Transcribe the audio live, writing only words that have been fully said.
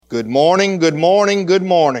Good morning, good morning, good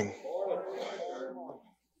morning.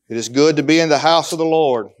 It is good to be in the house of the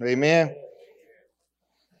Lord. Amen.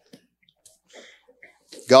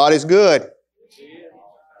 God is good.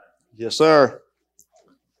 Yes, sir.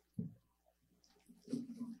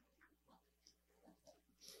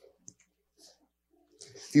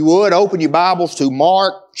 If you would, open your Bibles to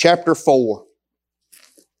Mark chapter 4.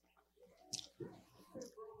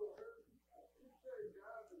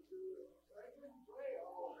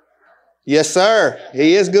 Yes, sir.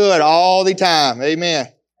 He is good all the time. Amen.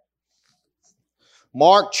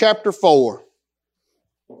 Mark chapter 4.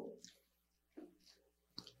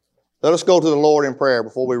 Let us go to the Lord in prayer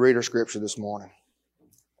before we read our scripture this morning.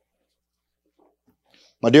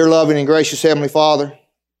 My dear loving and gracious Heavenly Father,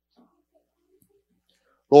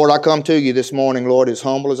 Lord, I come to you this morning, Lord, as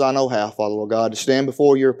humble as I know how, Father, Lord God, to stand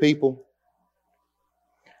before your people.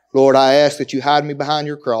 Lord, I ask that you hide me behind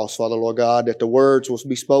your cross, Father, Lord God, that the words will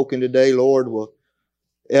be spoken today, Lord, will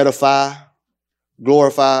edify,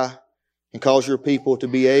 glorify, and cause your people to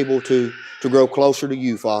be able to grow closer to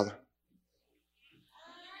you, Father.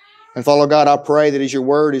 And Father God, I pray that as your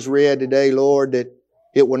word is read today, Lord, that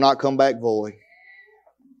it will not come back void.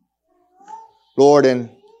 Lord, and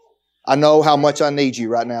I know how much I need you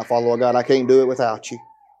right now, Father, Lord God. I can't do it without you.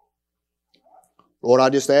 Lord, I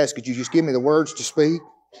just ask that you just give me the words to speak.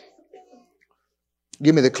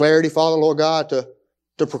 Give me the clarity, Father, Lord God, to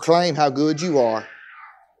proclaim how good you are.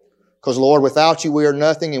 Because, Lord, without you we are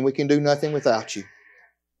nothing and we can do nothing without you.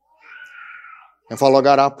 And Father, Lord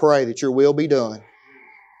God, I pray that your will be done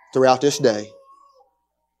throughout this day.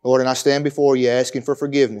 Lord, and I stand before you asking for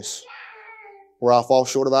forgiveness where I fall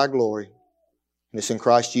short of thy glory. And it's in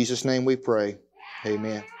Christ Jesus' name we pray.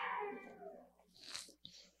 Amen.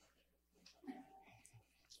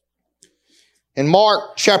 In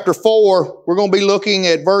Mark chapter 4, we're going to be looking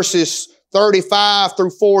at verses 35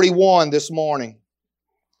 through 41 this morning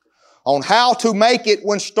on how to make it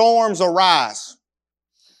when storms arise.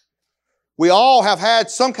 We all have had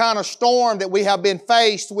some kind of storm that we have been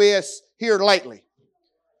faced with here lately.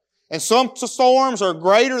 And some storms are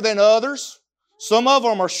greater than others. Some of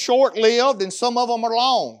them are short-lived and some of them are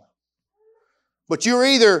long. But you're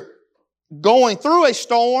either going through a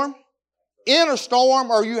storm, in a storm,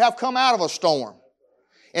 or you have come out of a storm.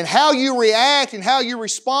 And how you react and how you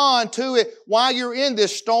respond to it while you're in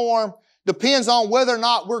this storm depends on whether or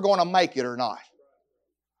not we're going to make it or not.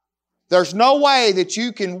 There's no way that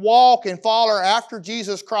you can walk and follow after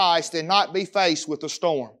Jesus Christ and not be faced with a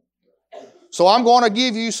storm. So I'm going to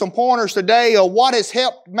give you some pointers today of what has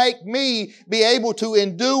helped make me be able to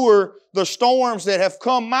endure the storms that have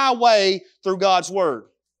come my way through God's Word.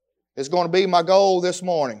 It's going to be my goal this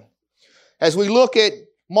morning. As we look at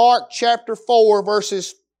Mark chapter 4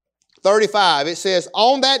 verses 35, it says,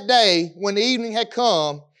 "On that day when the evening had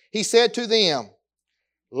come, he said to them,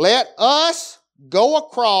 'Let us go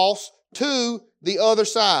across to the other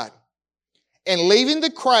side.' And leaving the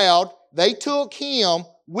crowd, they took him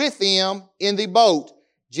with them in the boat,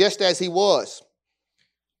 just as he was.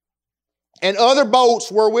 And other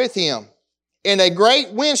boats were with him. And a great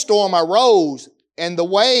windstorm arose, and the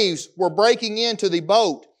waves were breaking into the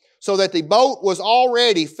boat, so that the boat was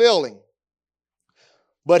already filling.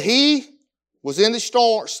 But he was in the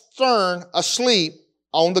stern asleep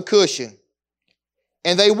on the cushion.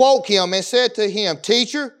 And they woke him and said to him,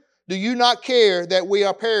 'Teacher, do you not care that we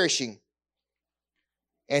are perishing?'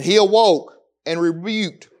 And he awoke and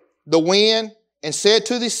rebuked the wind and said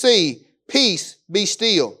to the sea, 'Peace, be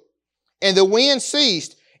still.' And the wind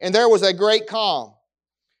ceased, and there was a great calm.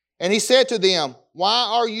 And he said to them, 'Why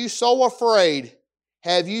are you so afraid?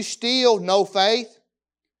 Have you still no faith?'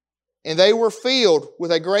 And they were filled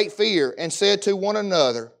with a great fear and said to one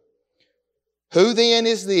another, 'Who then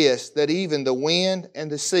is this that even the wind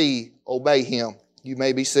and the sea obey him?'" You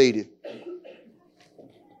may be seated.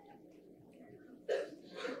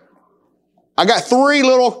 I got three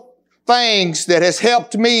little things that has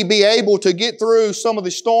helped me be able to get through some of the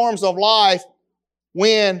storms of life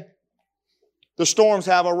when the storms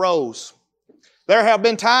have arose. There have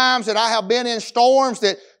been times that I have been in storms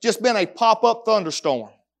that just been a pop-up thunderstorm.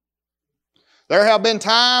 There have been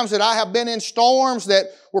times that I have been in storms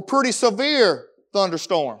that were pretty severe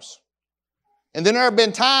thunderstorms. And then there have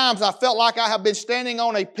been times I felt like I have been standing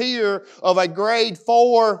on a pier of a grade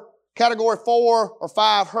 4, category 4 or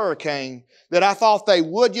 5 hurricane that I thought they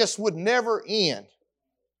would never end.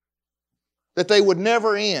 That they would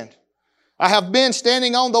never end. I have been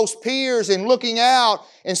standing on those piers and looking out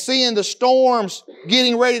and seeing the storms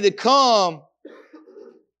getting ready to come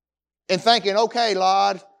and thinking, okay,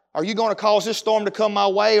 Lord, are you going to cause this storm to come my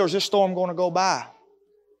way or is this storm going to go by?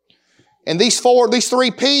 And these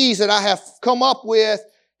three P's that I have come up with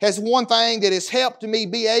has one thing that has helped me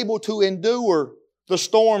be able to endure the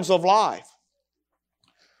storms of life.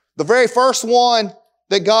 The very first one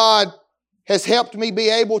that God has helped me be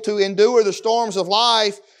able to endure the storms of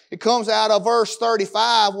life, it comes out of verse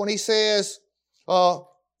 35 when he says,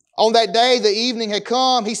 on that day the evening had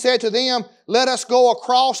come, he said to them, let us go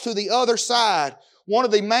across to the other side. One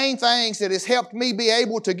of the main things that has helped me be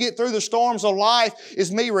able to get through the storms of life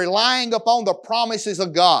is me relying upon the promises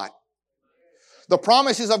of God. The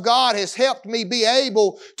promises of God has helped me be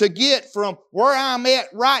able to get from where I'm at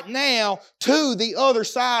right now to the other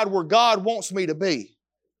side where God wants me to be.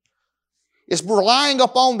 It's relying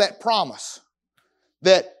upon that promise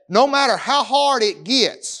that no matter how hard it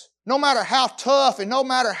gets, no matter how tough and no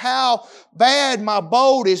matter how bad my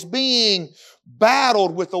boat is being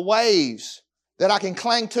battled with the waves, that I can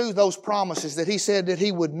cling to those promises that He said that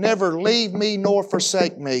He would never leave me nor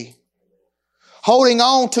forsake me. Holding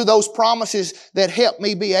on to those promises that help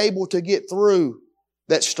me be able to get through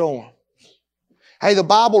that storm. Hey, the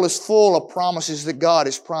Bible is full of promises that God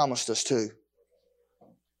has promised us to.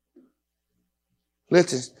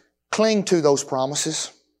 Listen, cling to those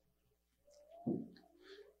promises.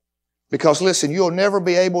 Because listen, you'll never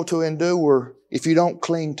be able to endure if you don't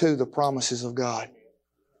cling to the promises of God.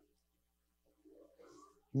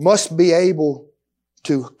 You must be able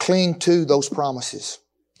to cling to those promises.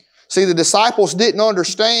 See, the disciples didn't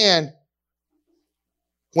understand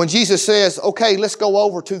when Jesus says, okay, let's go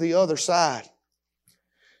over to the other side.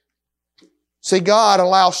 See, God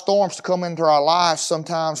allows storms to come into our lives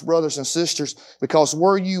sometimes, brothers and sisters, because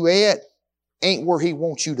where you at ain't where He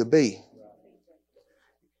wants you to be.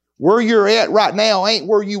 Where you're at right now ain't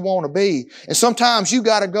where you want to be. And sometimes you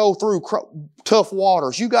got to go through tough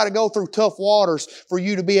waters. You got to go through tough waters for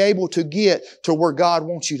you to be able to get to where God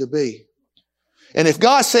wants you to be. And if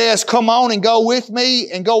God says, come on and go with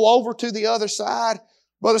me and go over to the other side,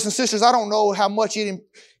 brothers and sisters, I don't know how much it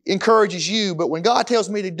encourages you, but when God tells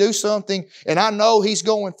me to do something and I know He's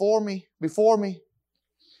going before me,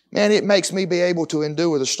 man, it makes me be able to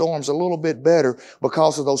endure the storms a little bit better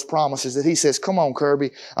because of those promises that He says, come on,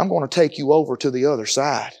 Kirby, I'm going to take you over to the other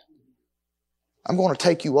side. I'm going to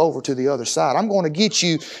take you over to the other side. I'm going to get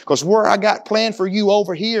you, because where I got planned for you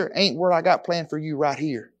over here ain't where I got planned for you right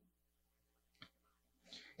here.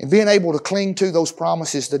 And being able to cling to those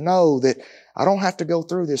promises, to know that I don't have to go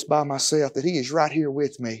through this by myself, that He is right here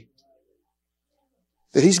with me,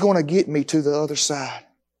 that He's going to get me to the other side.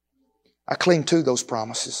 I cling to those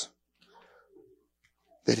promises.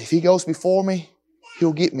 That if He goes before me,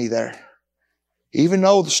 He'll get me there. Even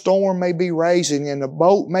though the storm may be raging and the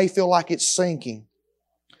boat may feel like it's sinking,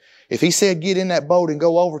 if He said get in that boat and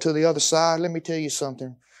go over to the other side, let me tell you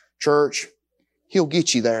something, church, He'll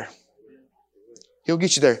get you there. He'll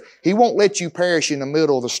get you there. He won't let you perish in the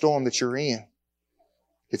middle of the storm that you're in.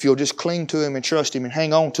 If you'll just cling to Him and trust Him and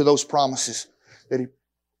hang on to those promises that He...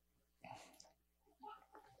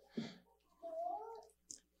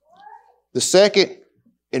 The second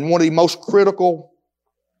and one of the most critical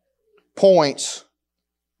points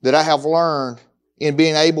that I have learned in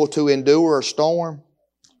being able to endure a storm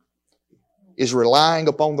is relying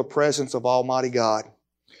upon the presence of Almighty God.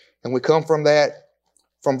 And we come from that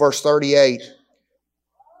from verse 38.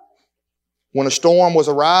 When a storm was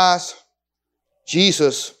arise,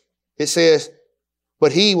 Jesus, it says,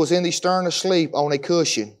 but He was in the stern asleep on a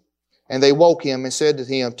cushion. And they woke Him and said to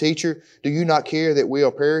Him, Teacher, do you not care that we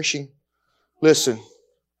are perishing? Listen,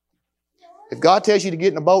 if God tells you to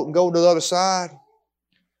get in a boat and go to the other side,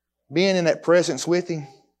 being in that presence with Him,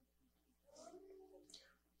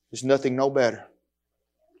 there's nothing no better.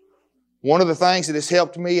 One of the things that has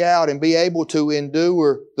helped me out and be able to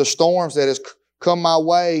endure the storms that has come my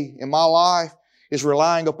way in my life is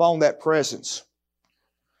relying upon that presence.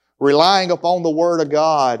 Relying upon the Word of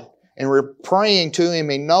God and praying to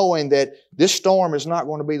Him and knowing that this storm is not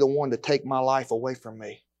going to be the one to take my life away from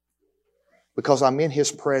me. Because I'm in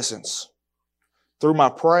His presence. Through my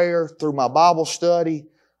prayer, through my Bible study,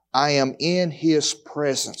 I am in His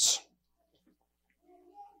presence.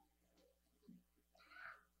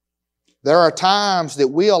 There are times that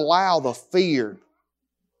we allow the fear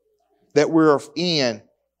that we're in,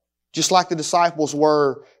 just like the disciples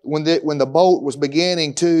were when the boat was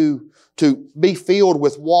beginning to be filled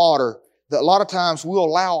with water, that a lot of times we'll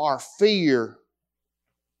allow our fear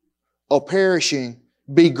of perishing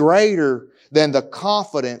be greater than the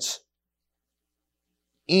confidence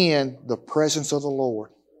in the presence of the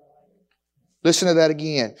Lord. Listen to that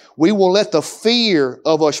again. We will let the fear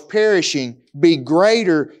of us perishing be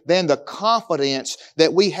greater than the confidence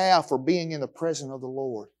that we have for being in the presence of the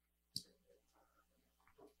Lord.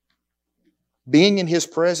 Being in His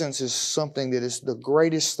presence is something that is the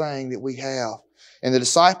greatest thing that we have. And the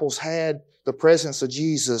disciples had the presence of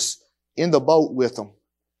Jesus in the boat with them,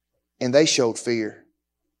 and they showed fear.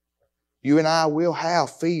 You and I will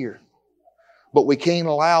have fear, but we can't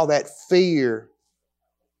allow that fear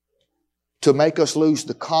to make us lose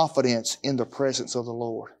the confidence in the presence of the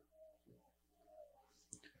Lord.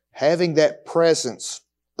 Having that presence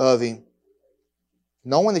of Him,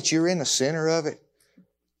 knowing that you're in the center of it,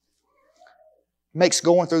 makes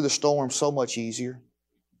going through the storm so much easier.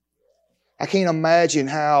 I can't imagine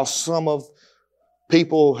how some of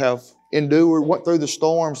people have went through the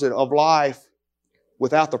storms of life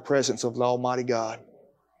without the presence of the Almighty God.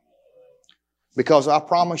 Because I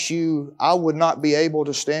promise you, I would not be able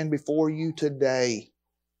to stand before you today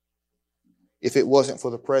if it wasn't for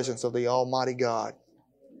the presence of the Almighty God.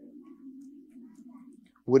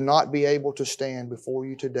 Would not be able to stand before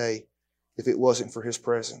you today if it wasn't for His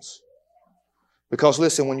presence. Because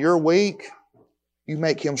listen, when you're weak, you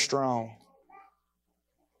make Him strong.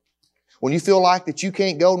 When you feel like that you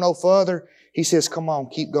can't go no further, He says, come on,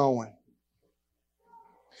 keep going.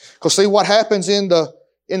 Because see what happens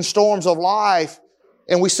in storms of life,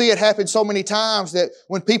 and we see it happen so many times, that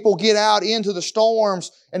when people get out into the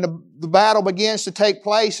storms and the battle begins to take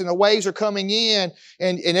place and the waves are coming in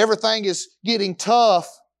and everything is getting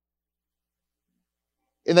tough,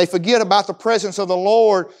 and they forget about the presence of the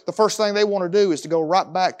Lord, the first thing they want to do is to go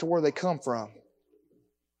right back to where they come from.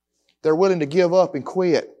 They're willing to give up and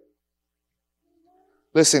quit.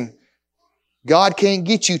 Listen, God can't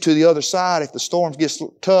get you to the other side if the storms get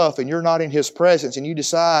tough and you're not in His presence and you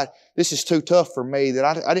decide, this is too tough for me, that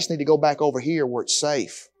I just need to go back over here where it's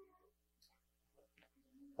safe.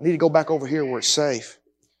 I need to go back over here where it's safe.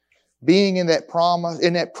 Being in that promise,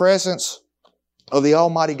 in that presence of the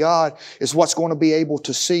Almighty God is what's going to be able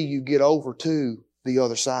to see you get over to the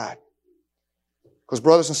other side. Because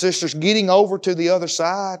brothers and sisters, getting over to the other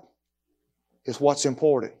side is what's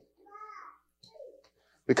important.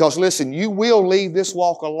 Because listen, you will leave this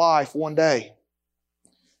walk of life one day.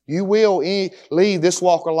 You will leave this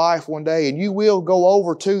walk of life one day, and you will go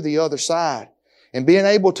over to the other side. And being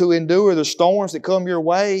able to endure the storms that come your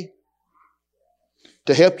way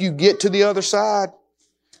to help you get to the other side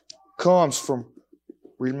comes from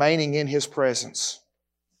remaining in His presence.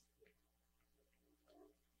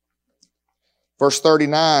 Verse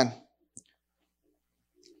 39,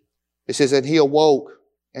 it says that He awoke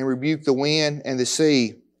and rebuked the wind and the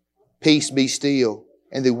sea. Peace, be still.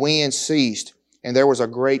 And the wind ceased, and there was a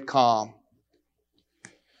great calm.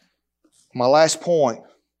 My last point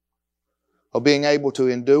of being able to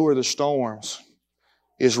endure the storms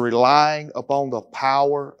is relying upon the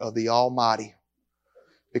power of the Almighty.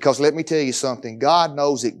 Because let me tell you something, God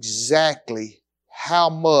knows exactly how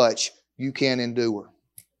much you can endure.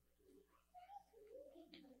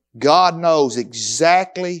 God knows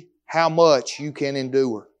exactly how much you can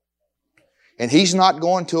endure. And He's not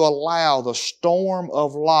going to allow the storm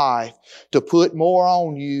of life to put more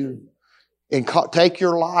on you and take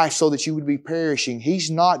your life so that you would be perishing. He's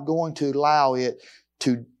not going to allow it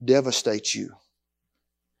to devastate you.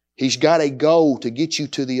 He's got a goal to get you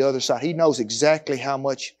to the other side. He knows exactly how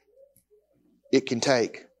much it can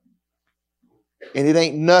take. And it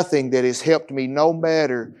ain't nothing that has helped me no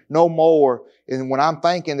better, no more. And when I'm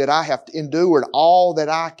thinking that I have endured all that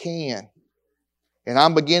I can, and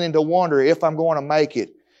I'm beginning to wonder if I'm going to make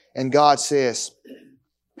it, and God says,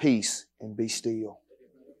 peace and be still.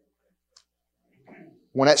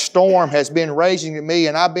 When that storm has been raging at me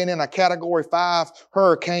and I've been in a Category 5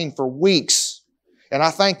 hurricane for weeks, and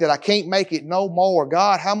I think that I can't make it no more.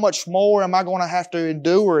 God, how much more am I going to have to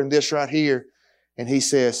endure in this right here? And He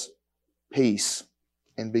says, peace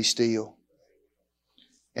and be still.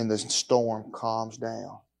 And the storm calms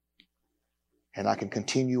down. And I can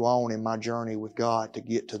continue on in my journey with God to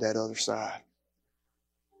get to that other side.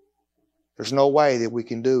 There's no way that we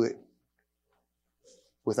can do it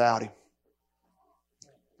without Him.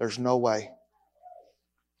 There's no way.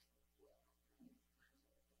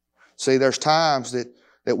 See, there's times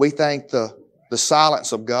that we think the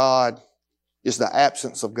silence of God is the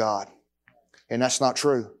absence of God. And that's not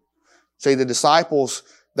true. See, the disciples,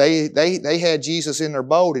 they had Jesus in their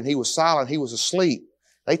boat and He was silent. He was asleep.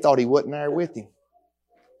 They thought He wasn't there with Him.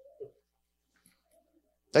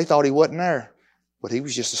 They thought He wasn't there, but He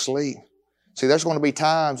was just asleep. See, there's going to be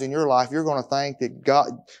times in your life you're going to think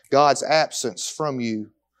that God's absence from you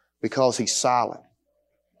because He's silent.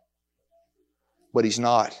 But He's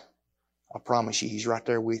not. I promise you, He's right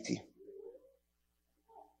there with you.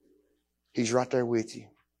 He's right there with you.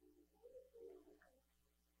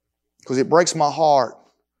 Because it breaks my heart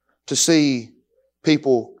to see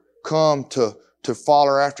people come to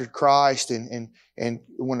follow after Christ and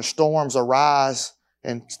when the storms arise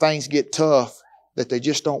and things get tough, that they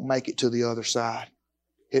just don't make it to the other side.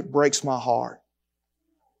 It breaks my heart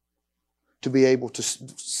to be able to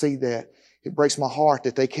see that. It breaks my heart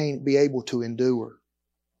that they can't be able to endure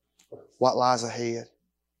what lies ahead.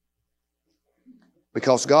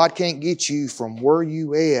 Because God can't get you from where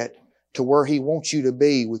you at to where He wants you to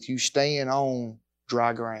be with you staying on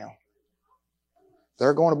dry ground. There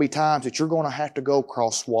are going to be times that you're going to have to go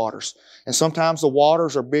cross waters. And sometimes the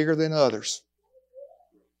waters are bigger than others.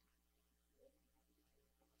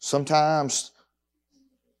 Sometimes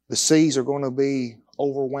the seas are going to be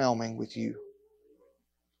overwhelming with you.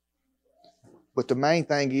 But the main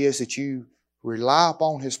thing is that you rely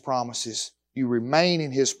upon His promises, you remain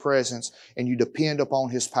in His presence, and you depend upon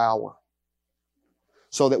His power.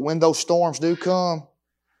 So that when those storms do come,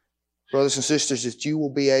 brothers and sisters, that you will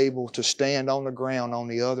be able to stand on the ground on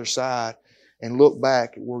the other side and look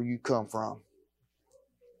back at where you come from.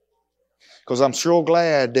 Because I'm sure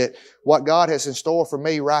glad that what God has in store for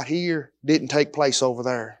me right here didn't take place over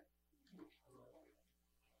there.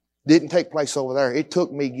 Didn't take place over there. It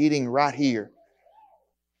took me getting right here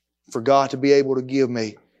for God to be able to give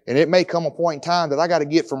me. And it may come a point in time that I got to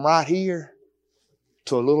get from right here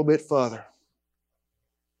to a little bit further.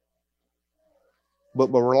 But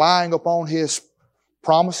by relying upon His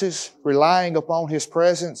promises, relying upon His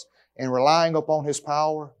presence, and relying upon His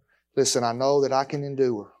power, listen, I know that I can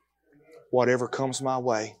endure whatever comes my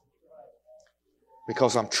way.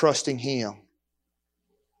 Because I'm trusting Him.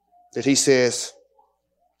 That He says,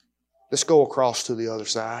 let's go across to the other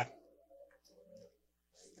side.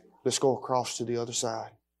 Let's go across to the other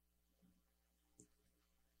side.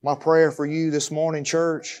 My prayer for you this morning,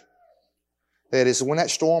 church, that is when that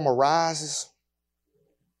storm arises,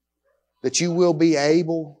 that you will be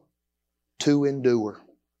able to endure.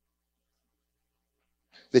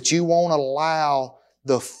 That you won't allow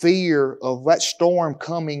the fear of that storm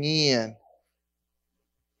coming in,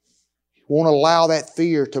 won't allow that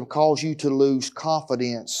fear to cause you to lose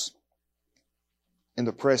confidence in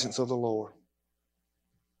the presence of the Lord.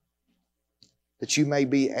 That you may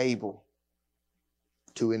be able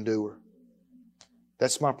to endure.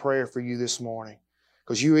 That's my prayer for you this morning.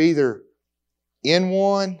 Because you're either in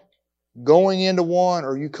one, going into one,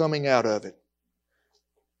 or you coming out of it.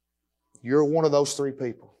 You're one of those three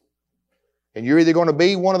people. And you're either going to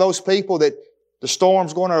be one of those people that the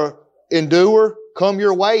storm's going to endure, come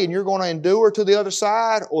your way, and you're going to endure to the other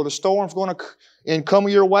side, or the storm's going to come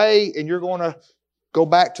your way, and you're going to go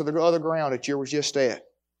back to the other ground that you were just at.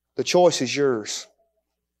 The choice is yours.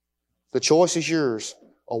 The choice is yours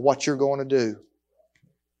of what you're going to do.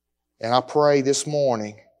 And I pray this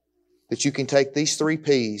morning that you can take these 3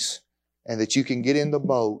 P's and that you can get in the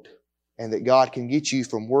boat and that God can get you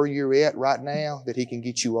from where you're at right now, that He can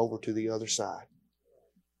get you over to the other side.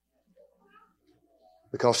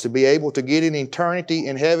 Because to be able to get in eternity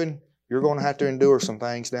in heaven, you're going to have to endure some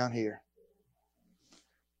things down here.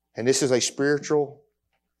 And this is a spiritual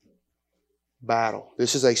battle.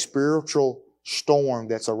 This is a spiritual storm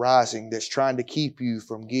that's arising that's trying to keep you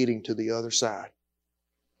from getting to the other side.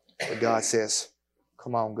 But God says,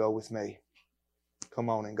 come on, go with me.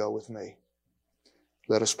 Come on and go with me.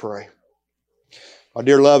 Let us pray. Our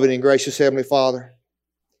dear loving and gracious Heavenly Father,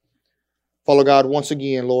 Father God, once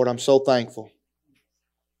again, Lord, I'm so thankful.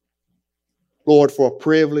 Lord, for a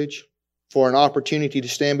privilege, for an opportunity to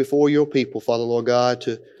stand before your people, Father, Lord God,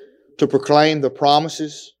 to proclaim the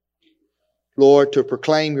promises, Lord, to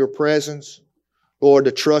proclaim your presence, Lord,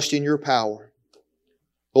 to trust in your power.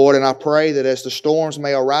 Lord, and I pray that as the storms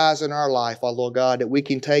may arise in our life, oh Lord God, that we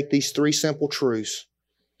can take these 3 simple truths,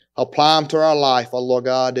 apply them to our life, oh Lord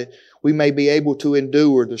God, that we may be able to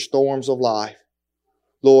endure the storms of life.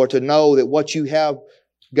 Lord, to know that what you have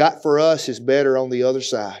got for us is better on the other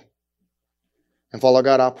side. And Father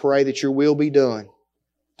God, I pray that your will be done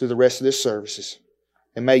through the rest of this services.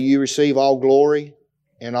 And may you receive all glory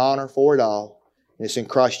and honor for it all. And it's in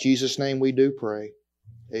Christ Jesus' name we do pray.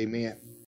 Amen.